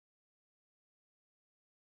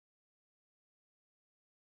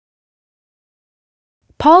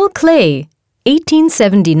Paul Klee,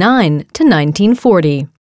 1879 to 1940.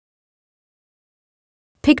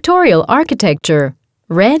 Pictorial architecture,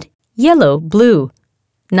 red, yellow, blue,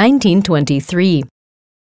 1923.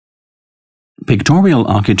 Pictorial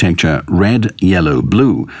architecture red, yellow,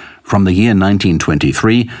 blue from the year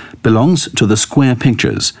 1923 belongs to the square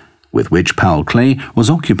pictures with which Paul Klee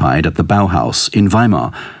was occupied at the Bauhaus in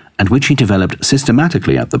Weimar and which he developed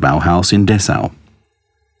systematically at the Bauhaus in Dessau.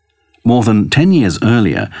 More than 10 years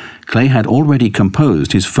earlier, Klee had already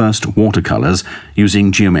composed his first watercolours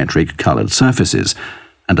using geometric coloured surfaces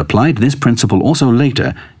and applied this principle also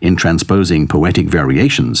later in transposing poetic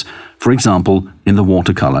variations, for example in the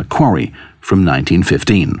watercolour Quarry from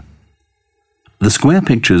 1915. The square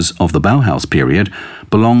pictures of the Bauhaus period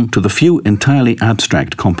belong to the few entirely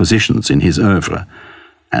abstract compositions in his oeuvre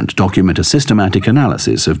and document a systematic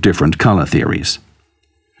analysis of different colour theories.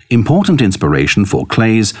 Important inspiration for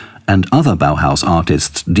Klee's and other Bauhaus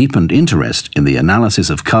artists' deepened interest in the analysis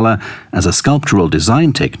of colour as a sculptural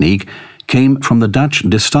design technique came from the Dutch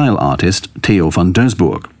de-style artist Theo van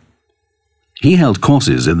Doesburg. He held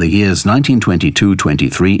courses in the years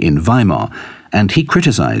 1922-23 in Weimar, and he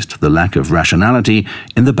criticized the lack of rationality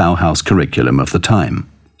in the Bauhaus curriculum of the time.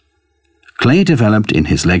 Klee developed in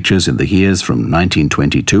his lectures in the years from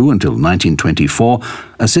 1922 until 1924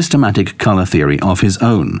 a systematic colour theory of his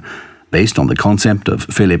own, based on the concept of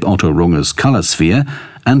Philipp Otto Runge's colour sphere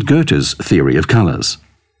and Goethe's theory of colours.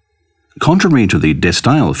 Contrary to the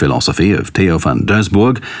de-style philosophy of Theo van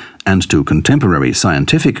Doesburg and to contemporary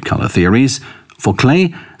scientific colour theories, for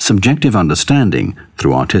Klee, subjective understanding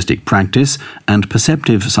through artistic practice and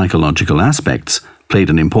perceptive psychological aspects played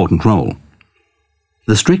an important role.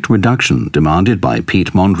 The strict reduction demanded by Piet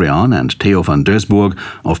Mondrian and Theo van Doesburg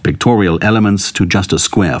of pictorial elements to just a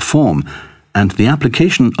square form, and the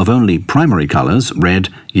application of only primary colours, red,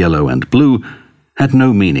 yellow and blue, had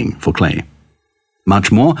no meaning for Klee.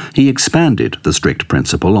 Much more, he expanded the strict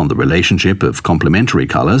principle on the relationship of complementary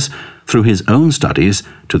colours through his own studies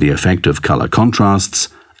to the effect of colour contrasts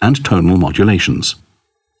and tonal modulations.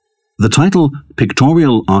 The title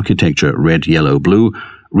Pictorial Architecture Red, Yellow, Blue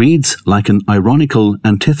reads like an ironical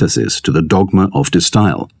antithesis to the dogma of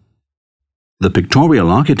de-style. The pictorial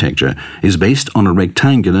architecture is based on a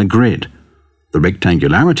rectangular grid. The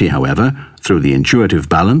rectangularity, however, through the intuitive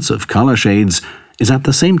balance of colour shades, is at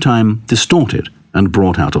the same time distorted and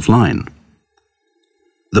brought out of line.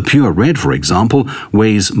 The pure red, for example,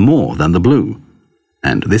 weighs more than the blue,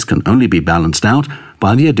 and this can only be balanced out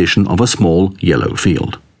by the addition of a small yellow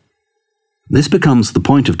field. This becomes the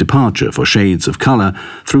point of departure for shades of colour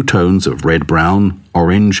through tones of red-brown,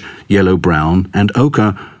 orange, yellow-brown and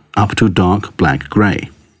ochre up to dark black-grey.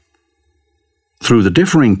 Through the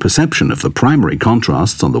differing perception of the primary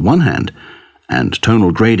contrasts on the one hand and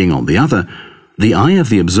tonal grading on the other, the eye of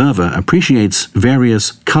the observer appreciates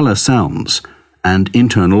various colour sounds and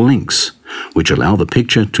internal links, which allow the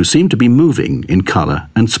picture to seem to be moving in colour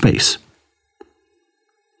and space.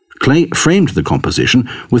 Klee framed the composition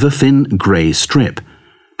with a thin grey strip,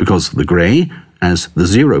 because the grey, as the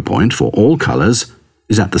 0 point for all colours,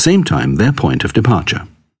 is at the same time their point of departure.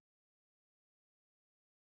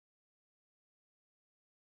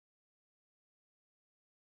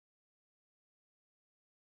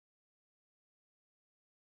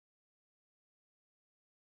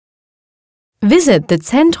 Visit the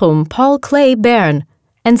Zentrum Paul Klee Bern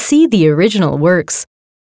and see the original works,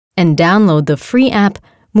 and download the free app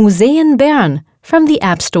Museen Bern from the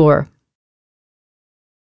App Store.